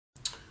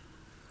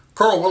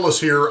Carl Willis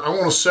here. I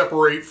want to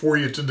separate for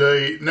you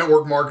today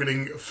network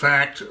marketing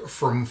fact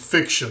from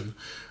fiction.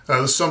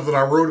 This is something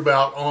I wrote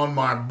about on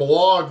my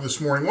blog this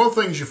morning. One of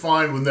the things you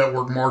find with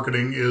network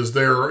marketing is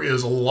there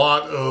is a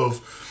lot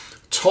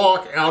of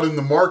talk out in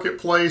the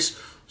marketplace,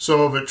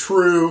 some of it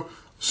true,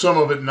 some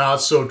of it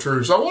not so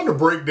true. So I wanted to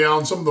break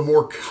down some of the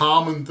more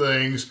common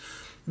things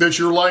that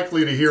you're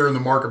likely to hear in the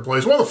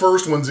marketplace. One of the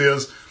first ones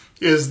is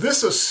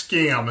this a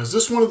scam? Is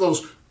this one of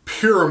those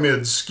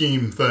pyramid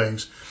scheme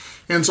things?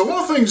 And so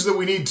one of the things that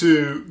we need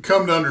to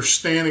come to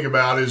understanding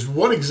about is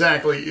what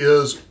exactly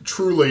is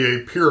truly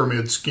a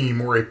pyramid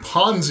scheme, or a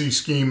Ponzi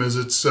scheme as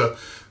it's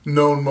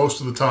known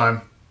most of the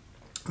time.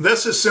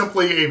 This is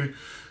simply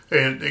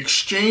an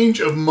exchange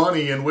of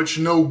money in which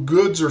no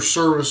goods or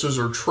services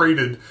are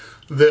traded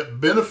that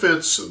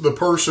benefits the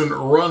person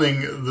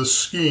running the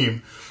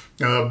scheme.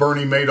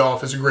 Bernie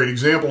Madoff is a great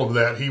example of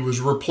that. He was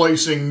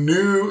replacing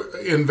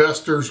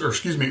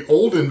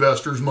old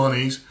investors'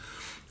 monies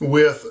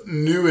with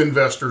new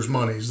investors'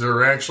 monies.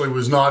 There actually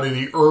was not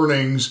any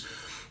earnings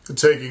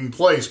taking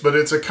place, but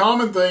it's a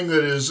common thing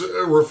that is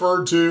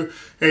referred to.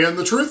 And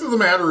the truth of the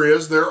matter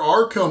is there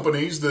are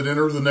companies that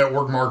enter the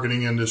network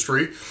marketing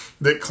industry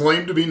that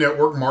claim to be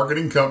network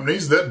marketing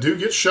companies that do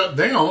get shut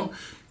down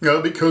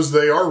because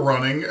they are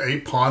running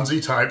a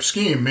Ponzi type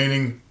scheme,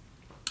 meaning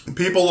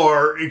people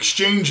are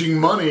exchanging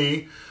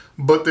money,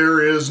 but there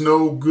is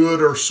no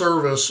good or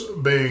service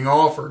being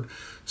offered.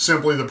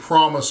 Simply the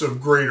promise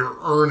of greater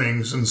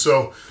earnings. And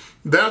so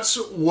that's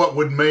what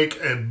would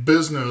make a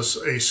business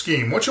a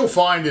scheme. What you'll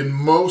find in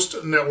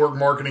most network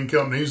marketing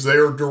companies, they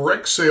are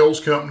direct sales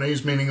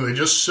companies, meaning they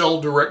just sell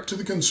direct to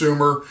the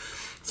consumer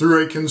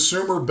through a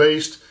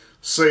consumer-based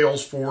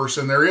sales force,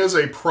 and there is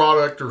a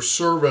product or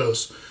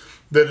service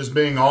that is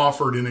being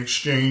offered in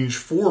exchange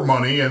for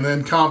money, and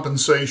then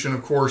compensation,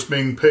 of course,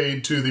 being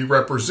paid to the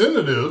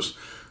representatives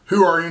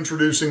who are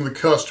introducing the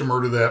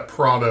customer to that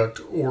product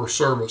or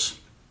service.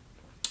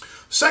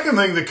 Second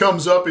thing that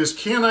comes up is,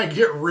 can I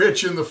get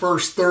rich in the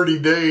first 30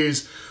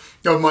 days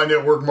of my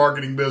network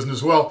marketing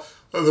business? Well,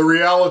 the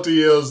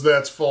reality is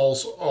that's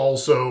false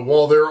also.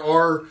 While there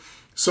are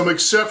some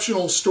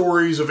exceptional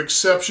stories of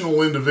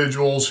exceptional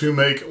individuals who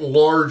make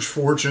large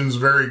fortunes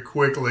very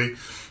quickly,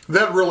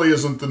 that really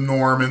isn't the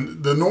norm.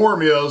 And the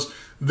norm is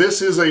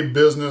this is a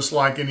business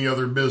like any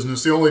other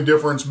business. The only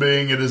difference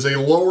being it is a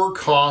lower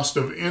cost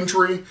of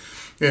entry,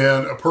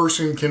 and a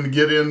person can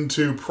get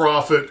into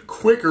profit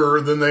quicker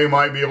than they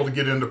might be able to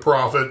get into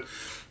profit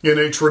in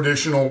a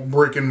traditional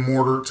brick and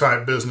mortar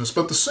type business.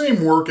 But the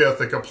same work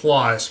ethic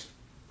applies.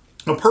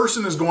 A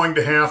person is going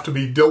to have to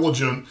be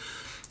diligent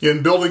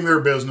in building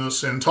their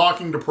business and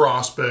talking to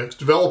prospects,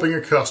 developing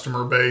a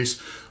customer base,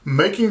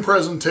 making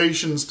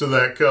presentations to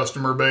that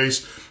customer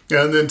base,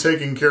 and then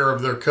taking care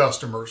of their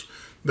customers.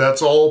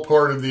 That's all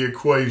part of the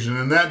equation,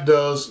 and that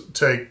does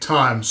take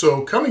time.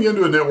 So coming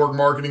into a network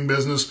marketing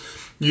business,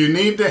 you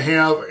need to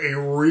have a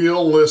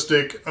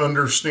realistic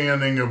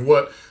understanding of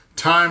what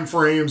time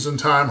frames and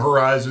time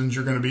horizons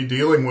you're going to be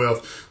dealing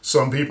with.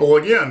 Some people,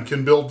 again,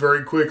 can build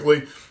very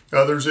quickly.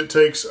 Others, it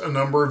takes a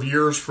number of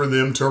years for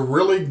them to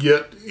really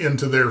get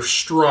into their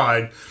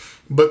stride.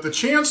 But the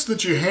chance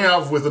that you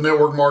have with a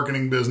network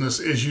marketing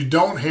business is you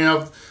don't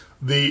have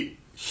the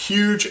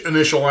huge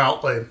initial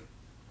outlay.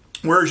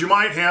 Whereas you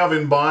might have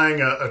in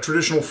buying a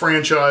traditional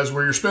franchise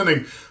where you're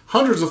spending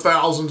hundreds of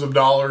thousands of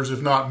dollars,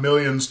 if not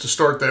millions, to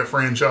start that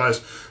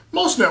franchise.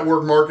 Most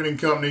network marketing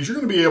companies, you're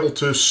going to be able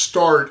to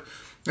start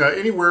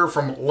anywhere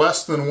from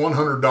less than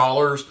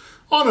 $100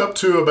 on up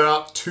to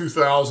about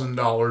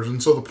 $2,000.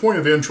 And so the point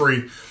of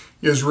entry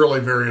is really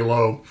very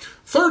low.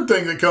 Third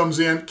thing that comes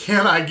in,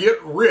 can I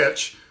get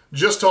rich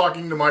just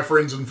talking to my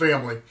friends and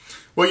family?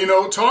 Well, you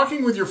know,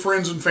 talking with your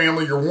friends and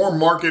family, your warm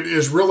market,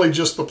 is really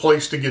just the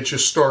place to get you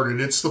started.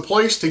 It's the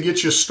place to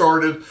get you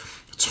started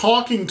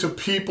talking to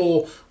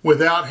people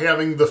without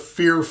having the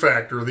fear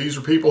factor. These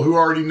are people who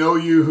already know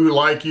you, who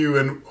like you,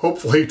 and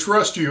hopefully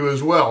trust you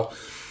as well.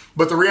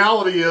 But the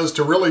reality is,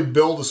 to really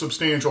build a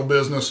substantial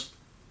business,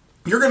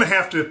 you're going to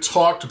have to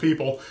talk to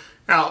people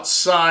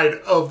outside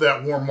of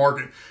that warm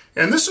market.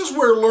 And this is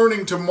where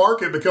learning to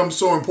market becomes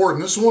so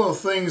important. This is one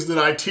of the things that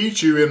I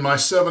teach you in my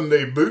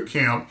 7-day boot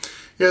camp,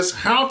 is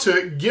how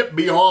to get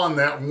beyond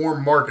that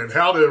warm market,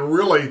 how to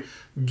really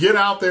get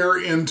out there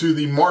into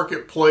the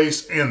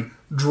marketplace and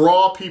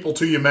draw people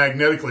to you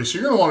magnetically. So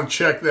you're going to want to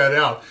check that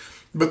out.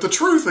 But the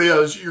truth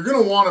is, you're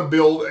going to want to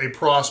build a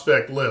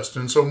prospect list.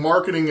 And so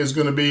marketing is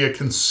going to be a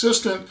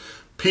consistent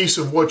piece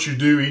of what you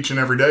do each and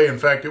every day. In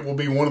fact, it will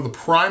be one of the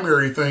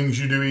primary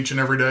things you do each and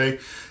every day.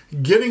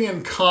 Getting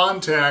in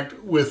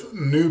contact with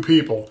new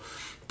people,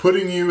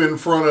 putting you in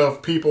front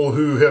of people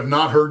who have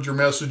not heard your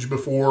message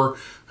before,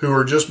 who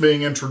are just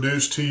being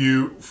introduced to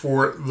you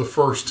for the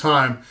first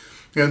time.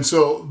 And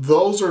so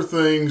those are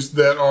things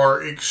that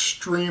are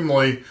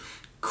extremely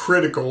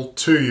critical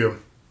to you.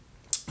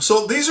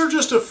 So these are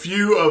just a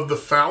few of the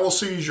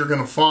fallacies you're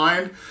going to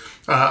find.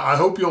 I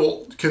hope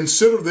you'll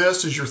consider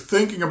this as you're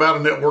thinking about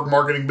a network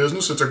marketing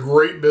business. It's a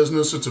great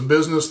business. It's a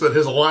business that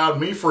has allowed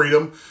me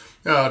freedom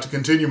to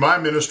continue my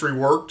ministry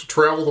work, to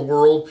travel the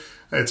world.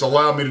 It's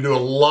allowed me to do a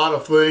lot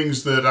of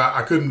things that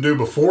I couldn't do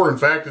before. In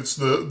fact, it's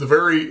the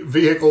very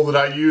vehicle that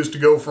I use to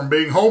go from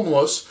being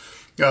homeless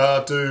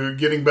to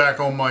getting back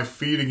on my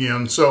feet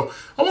again. So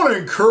I want to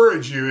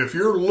encourage you, if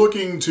you're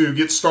looking to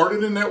get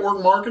started in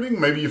network marketing,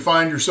 maybe you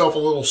find yourself a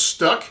little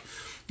stuck,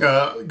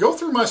 go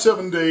through my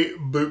 7-day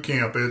boot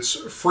camp. It's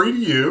free to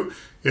you.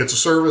 It's a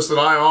service that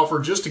I offer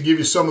just to give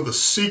you some of the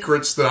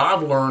secrets that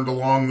I've learned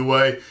along the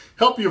way,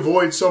 help you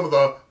avoid some of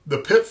the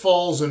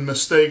pitfalls and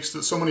mistakes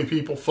that so many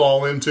people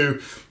fall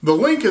into. The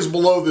link is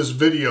below this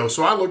video,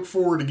 so I look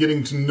forward to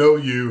getting to know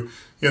you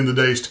in the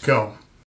days to come.